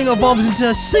 This thing evolves into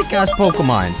a sick-ass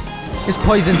Pokemon. It's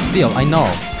Poison Steel, I know.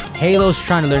 Halo's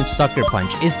trying to learn Sucker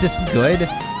Punch. Is this good?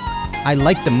 I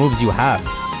like the moves you have.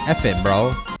 F it,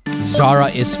 bro. Zara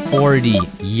is 40.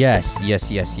 Yes,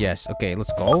 yes, yes, yes. Okay,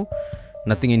 let's go.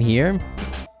 Nothing in here.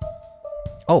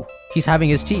 Oh, he's having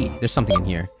his tea. There's something in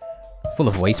here. Full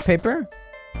of waste paper?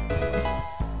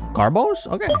 Carbos?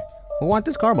 Okay. Who wants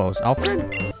this Carbos?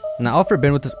 Alfred? Now, Alfred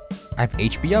been with this. I have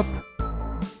HP up.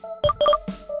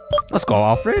 Let's go,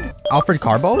 Alfred. Alfred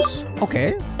Carbos?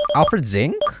 Okay. Alfred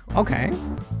Zinc? Okay.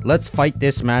 Let's fight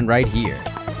this man right here.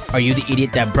 Are you the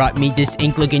idiot that brought me this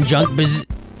ink-looking junk?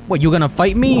 What, you gonna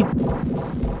fight me?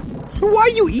 Why are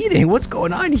you eating? What's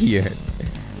going on here?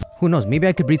 Who knows? Maybe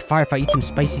I could breathe fire if I eat some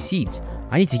spicy seeds.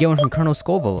 I need to get one from Colonel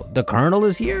Scoville. The Colonel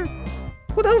is here?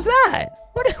 What the hell's that?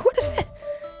 What is that?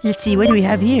 Let's see, what do we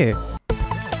have here?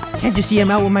 Can't you see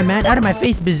I'm out with my man? Out of my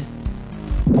face,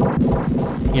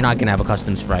 You're not gonna have a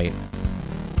custom sprite.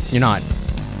 You're not.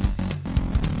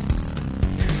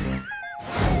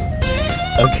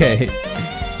 Okay.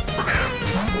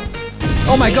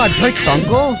 Oh my god, pricks,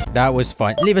 uncle! That was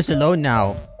fun. Leave us alone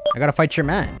now. I gotta fight your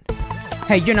man.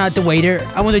 Hey, you're not the waiter.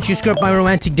 I won't let you screw up my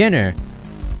romantic dinner.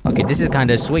 Okay, this is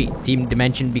kinda sweet. Team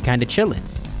Dimension be kinda chillin'.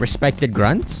 Respected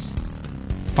grunts?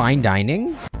 Fine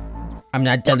dining? I'm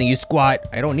not telling you squat.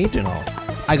 I don't need to know.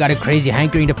 I got a crazy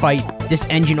hankering to fight. This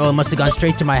engine oil must have gone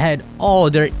straight to my head. Oh,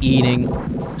 they're eating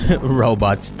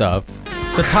robot stuff.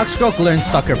 So Toxicroak learned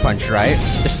Sucker Punch, right?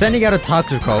 They're sending out a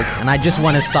Toxicroak, and I just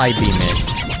want to side beam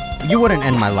it. You wouldn't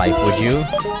end my life, would you?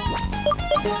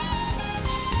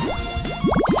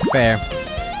 Fair.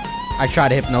 I try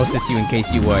to hypnosis you in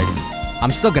case you would.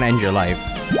 I'm still gonna end your life.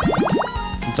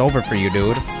 It's over for you,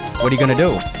 dude. What are you gonna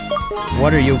do?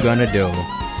 What are you gonna do?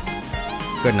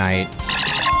 Good night.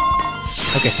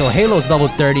 Okay, so Halo's level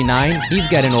 39. He's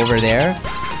getting over there.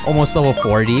 Almost level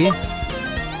 40.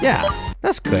 Yeah,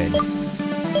 that's good.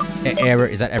 Error,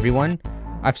 is that everyone?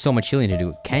 I have so much healing to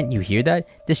do. Can't you hear that?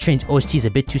 This train's OST is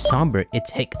a bit too somber.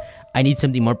 It's hick. I need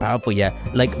something more powerful, yeah.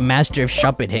 Like Master of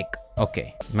Shuppet hick.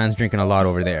 Okay, man's drinking a lot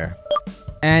over there.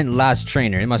 And last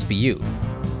trainer, it must be you.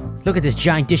 Look at this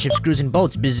giant dish of screws and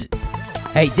bolts,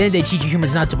 Hey, didn't they teach you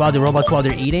humans not to bother robots while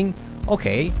they're eating?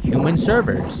 Okay, human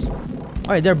servers.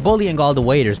 Alright, they're bullying all the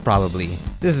waiters, probably.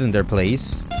 This isn't their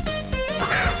place.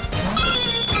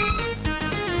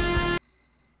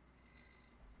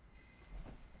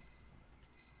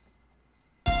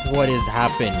 What has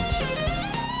happened?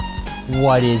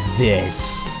 What is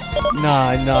this?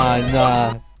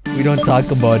 Nah. We don't talk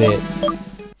about it.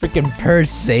 Freaking Per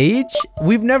Sage?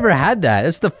 We've never had that.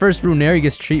 That's the first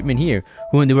Runarigus treatment here.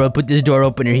 Who in the world put this door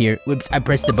opener here? Whoops, I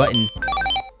pressed the button.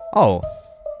 Oh.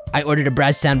 I ordered a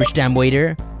brass sandwich, damn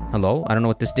waiter. Hello? I don't know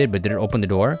what this did, but did it open the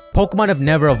door? Pokemon have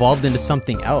never evolved into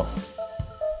something else.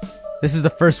 This is the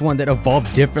first one that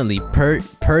evolved differently.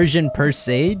 Persian Per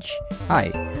Sage?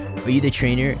 Hi. Are you the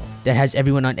trainer that has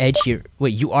everyone on edge here?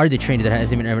 Wait, you are the trainer that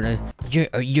has everyone on edge.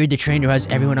 You're the trainer who has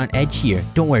everyone on edge here.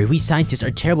 Don't worry, we scientists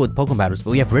are terrible with Pokemon battles, but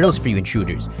we have riddles for you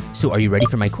intruders. So are you ready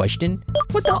for my question?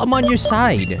 What the? I'm on your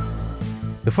side.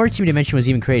 Before Team Dimension was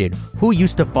even created, who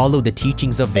used to follow the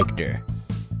teachings of Victor?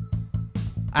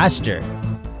 Aster.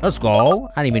 Let's go.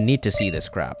 I don't even need to see this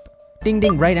crap. Ding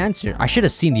ding, right answer. I should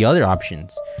have seen the other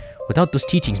options. Without those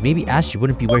teachings, maybe Aster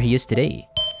wouldn't be where he is today.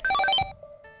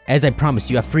 As I promised,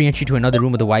 you have free entry to another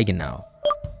room of the wagon now.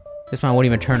 This man won't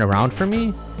even turn around for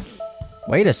me?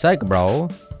 Wait a sec, bro.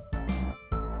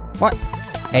 What?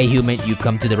 Hey human, you've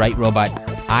come to the right robot.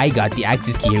 I got the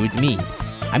access key here with me.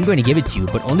 I'm going to give it to you,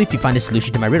 but only if you find a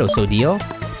solution to my riddle, so deal?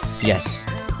 Yes.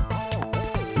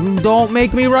 Don't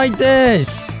make me write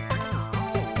this!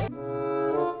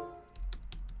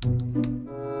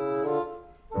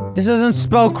 This doesn't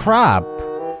spell crap.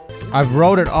 I've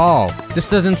wrote it all. This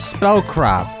doesn't spell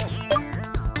crap.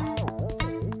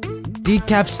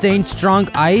 Decaf stained strong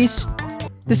ice?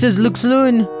 This is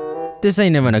Luxloon. This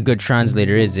ain't even a good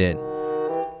translator, is it?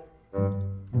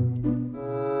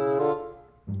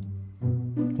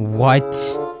 What?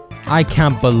 I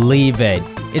can't believe it.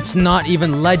 It's not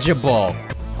even legible.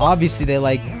 Obviously they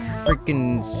like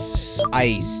freaking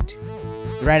iced.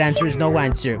 The right answer is no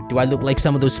answer. Do I look like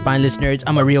some of those spineless nerds?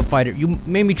 I'm a real fighter. You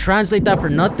made me translate that for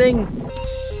nothing?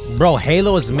 Bro,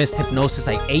 Halo has missed hypnosis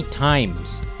like 8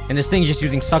 times. And this thing's just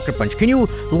using Sucker Punch. Can you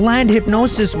land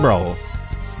hypnosis, bro?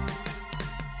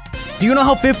 Do you know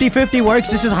how 50-50 works?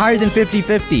 This is higher than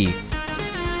 50-50.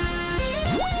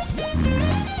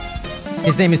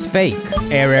 His name is Fake.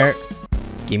 Error.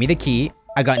 Give me the key.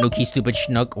 I got no key, stupid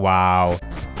schnook. Wow.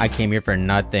 I came here for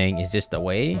nothing. Is this the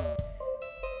way?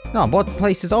 No, both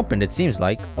places opened, it seems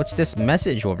like. What's this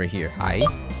message over here? Hi.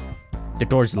 The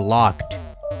door's locked.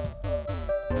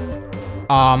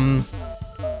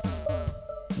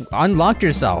 Unlock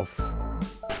yourself.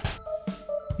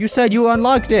 You said you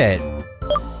unlocked it.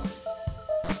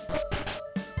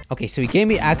 Okay, so he gave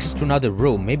me access to another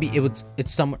room. Maybe it's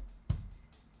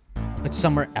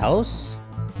somewhere else?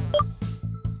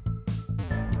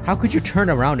 How could you turn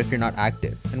around if you're not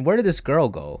active? And where did this girl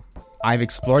go? I've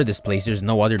explored this place. There's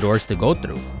no other doors to go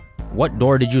through. What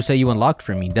door did you say you unlocked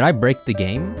for me? Did I break the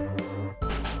game?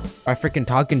 Am I freaking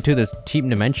talking to this Team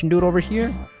Dimension dude over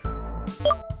here?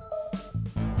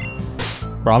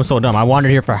 Bro, I'm so dumb. I wandered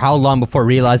here for how long before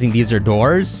realizing these are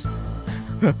doors?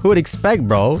 Who would expect,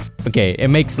 bro? Okay, it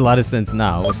makes a lot of sense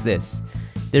now. What's this?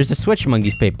 There's a switch among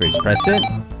these papers. Press it.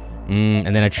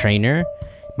 And then a trainer.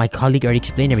 My colleague already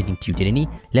explained everything to you, didn't he?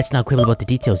 Let's not quibble about the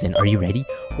details then. Are you ready?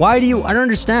 Why do you... I don't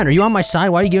understand. Are you on my side?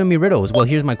 Why are you giving me riddles? Well,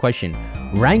 here's my question.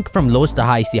 Rank from lowest to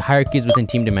highest, the hierarchies within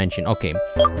Team Dimension. Okay.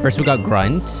 First we got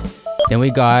Grunt. Then we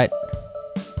got...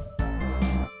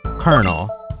 Colonel.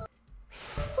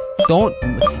 Don't.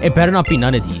 It better not be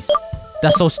none of these.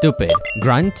 That's so stupid.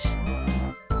 Grunt.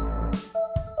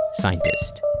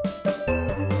 Scientist.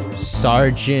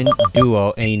 Sergeant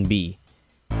Duo A and B.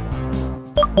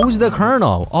 Who's the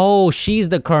colonel? Oh, she's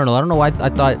the colonel. I don't know why I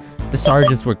thought the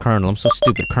sergeants were colonel. I'm so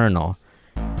stupid. Colonel.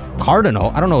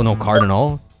 Cardinal? I don't know no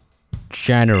cardinal.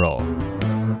 General.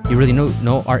 You really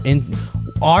know our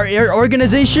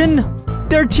organization?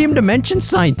 They're Team Dimension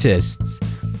scientists.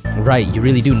 Right, you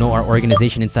really do know our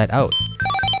organization inside out.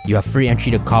 You have free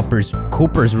entry to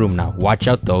Cooper's room now. Watch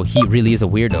out though, he really is a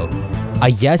weirdo. A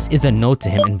yes is a no to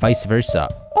him and vice versa.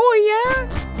 Oh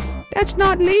yeah? That's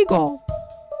not legal.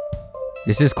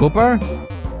 This is Cooper?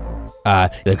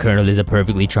 The Colonel is a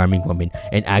perfectly charming woman,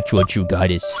 an actual true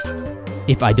goddess.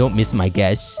 If I don't miss my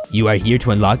guess, you are here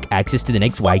to unlock access to the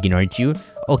next wagon, aren't you?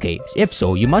 Okay, if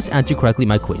so, you must answer correctly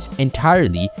my quiz.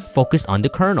 Entirely focused on the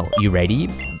Colonel. You ready?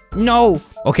 No!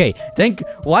 Okay,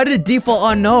 why did it default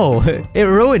on no? It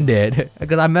ruined it.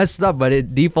 Because I messed up, but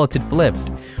it defaulted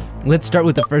flipped. Let's start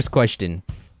with the first question.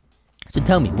 So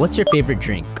tell me, what's your favorite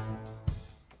drink?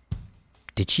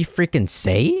 Did she freaking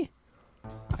say?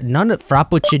 None of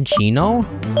Frappuccino?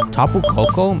 Tapu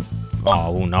Coco?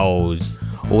 Oh, who knows?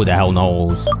 Who the hell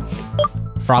knows?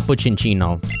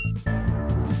 Frappuccino.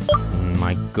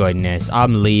 My goodness,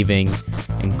 I'm leaving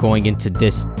and going into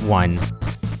this one.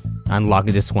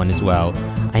 Unlocking this one as well.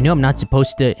 I know I'm not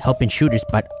supposed to help intruders,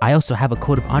 but I also have a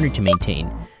code of honor to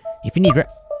maintain. If you need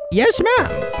yes, ma'am.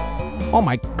 Oh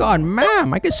my god,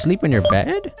 ma'am, I can sleep in your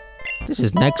bed? This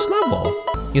is next level.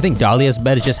 You think Dahlia's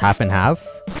bed is just half and half?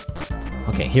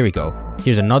 Okay, here we go.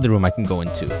 Here's another room I can go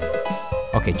into.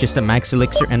 Okay, just a max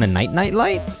elixir and a night-night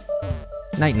light?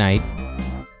 Night-night.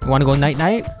 You wanna go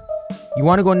night-night? You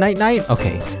wanna go night-night?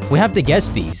 Okay, we have to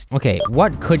guess these. Okay,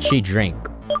 what could she drink?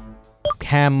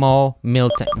 Camo,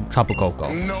 milk, Tapu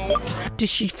Coco. No. What does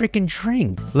she freaking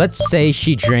drink? Let's say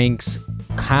she drinks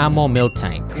Camo Milk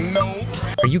Tank. No.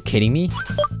 Are you kidding me?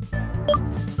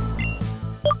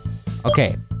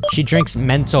 Okay, she drinks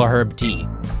mental herb tea.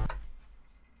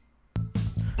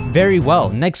 Very well.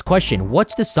 Next question.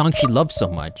 What's the song she loves so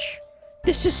much?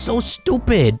 This is so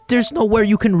stupid. There's nowhere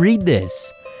you can read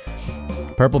this.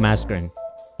 Purple Mascarin.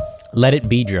 Let It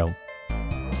Be, Dro.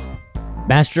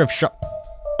 Master of Shark.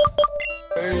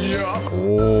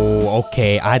 Oh,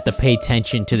 okay. I had to pay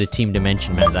attention to the Team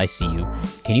Dimension mans. I see you.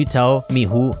 Can you tell me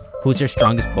who's your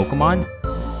strongest Pokemon?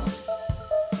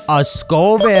 A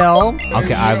Scoville.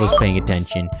 Okay, I was paying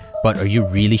attention. But are you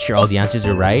really sure all the answers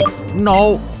are right?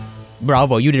 No.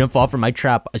 Bravo, you didn't fall for my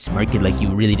trap. A smart kid like you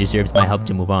really deserves my help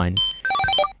to move on.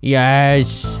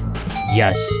 Yes.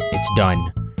 Yes, it's done.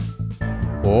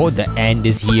 Oh, the end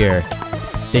is here.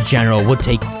 The General will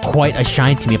take quite a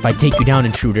shine to me if I take you down,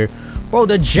 intruder. Bro,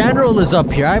 the General is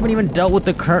up here. I haven't even dealt with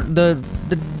the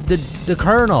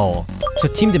Colonel. So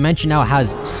Team Dimension now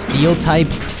has Steel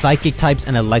types, Psychic types,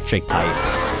 and Electric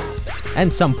types.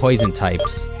 And some Poison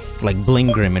types. Like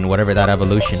Blingrim and whatever that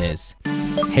evolution is.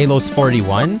 Halo's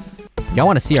 41. Y'all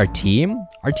want to see our team?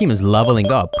 Our team is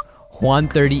leveling up. Juan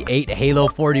 38, Halo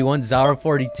 41, Zara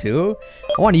 42.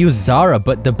 I want to use Zara,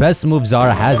 but the best move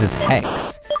Zara has is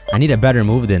Hex. I need a better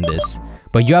move than this.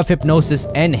 But you have Hypnosis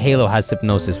and Halo has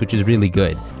Hypnosis, which is really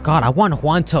good. God, I want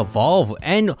Juan to evolve.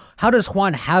 And how does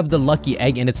Juan have the lucky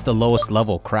egg and it's the lowest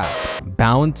level? Crap.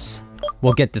 Bounce.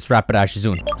 We'll get this Rapidash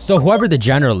soon. So whoever the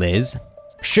General is,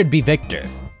 should be Victor.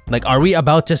 Like, are we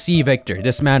about to see Victor?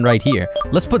 This man right here.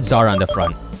 Let's put Zara on the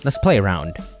front. Let's play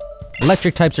around.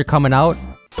 Electric types are coming out.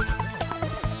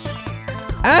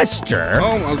 Aster?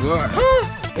 Oh my god.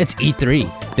 It's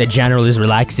E3. The General is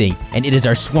relaxing, and it is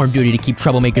our sworn duty to keep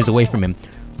troublemakers away from him.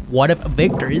 What if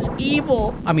Victor is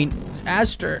evil? I mean,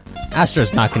 Aster.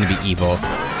 Aster's not gonna be evil.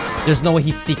 There's no way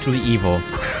he's secretly evil.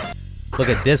 Look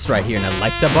at this right here, an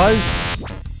Electabuzz.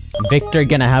 Victor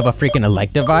gonna have a freaking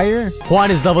Electivire?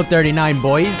 Juan is level 39,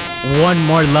 boys. One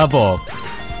more level.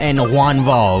 And Juan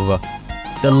Volve.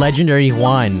 The legendary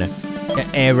Juan.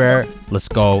 Error. Let's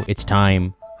go. It's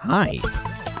time. Hi.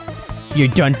 You're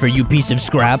done for, you piece of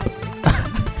scrap.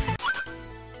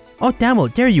 Oh, Damo,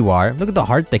 there you are. Look at the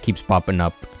heart that keeps popping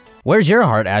up. Where's your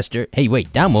heart, Aster? Hey,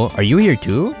 wait, Damo, are you here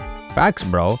too? Facts,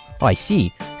 bro. Oh, I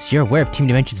see. So you're aware of Team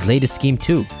Dimension's latest scheme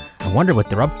too. I wonder what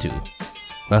they're up to.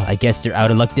 Well, I guess they're out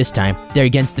of luck this time. They're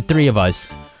against the three of us.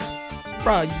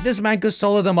 Bro, this man could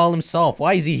solo them all himself.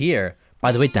 Why is he here?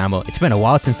 By the way, Damo, it's been a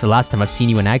while since the last time I've seen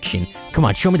you in action. Come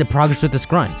on, show me the progress with this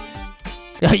grunt.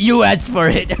 You asked for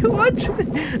it. What?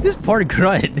 This poor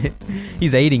grunt.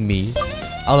 He's aiding me.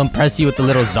 I'll impress you with the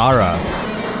little Zara.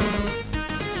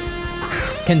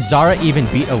 Can Zara even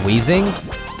beat a Weezing?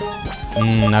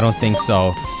 I don't think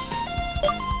so.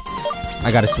 I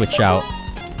gotta switch out.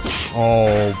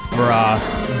 Oh,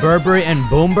 bruh. Burberry and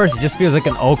Boom Burst, it just feels like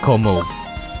an Oko move.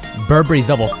 Burberry's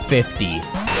level 50.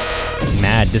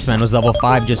 Mad, this man was level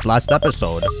 5 just last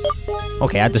episode.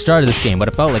 Okay, at the start of this game, but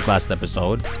it felt like last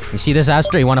episode. You see this,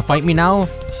 Astra? You wanna fight me now?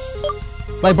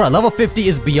 Like, bro, level 50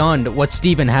 is beyond what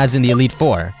Steven has in the Elite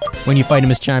Four when you fight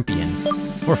him as champion.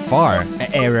 We're far.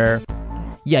 Error.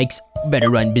 Yikes. Better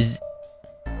run, biz.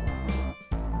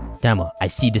 Damo, I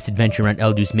see this adventure on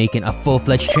Eldu's making a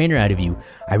full-fledged trainer out of you.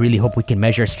 I really hope we can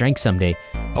measure strength someday.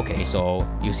 Okay, so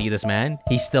you see this man?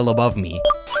 He's still above me.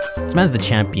 This man's the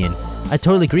champion. I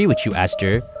totally agree with you,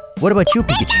 Aster. What about you,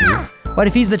 Pikachu? But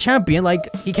if he's the champion,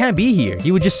 like, he can't be here.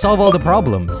 He would just solve all the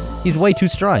problems. He's way too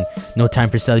strong. No time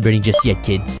for celebrating just yet,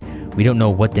 kids. We don't know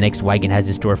what the next wagon has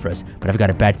in store for us, but I've got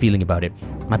a bad feeling about it.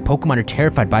 My Pokemon are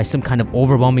terrified by some kind of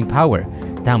overwhelming power.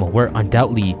 Damo, we're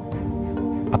undoubtedly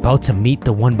about to meet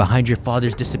the one behind your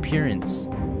father's disappearance.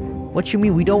 What you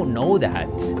mean we don't know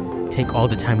that? Take all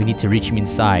the time we need to reach him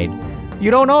inside.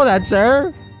 You don't know that,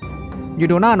 sir. You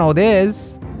do not know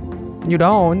this. You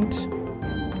don't.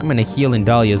 I'm gonna heal in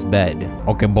Dahlia's bed.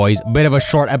 Okay, boys, a bit of a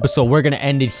short episode. We're gonna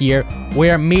end it here.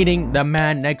 We're meeting the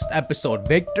man next episode.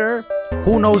 Victor?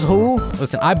 Who knows who?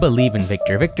 Listen, I believe in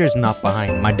Victor. Victor's not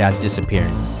behind my dad's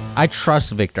disappearance. I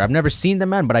trust Victor. I've never seen the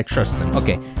man, but I trust him.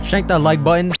 Okay, shank that like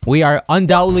button. We are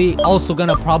undoubtedly also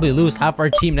gonna probably lose half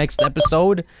our team next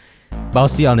episode. But I'll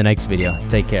see you on the next video.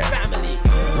 Take care.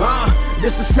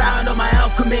 This the sound of my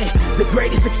alchemy, the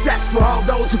greatest success for all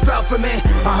those who fell for me.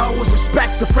 I always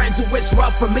respect the friends who wish well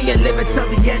for me and live until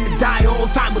the end and die. All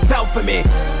time will tell for me,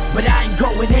 but I ain't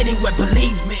going anywhere,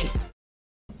 believe me.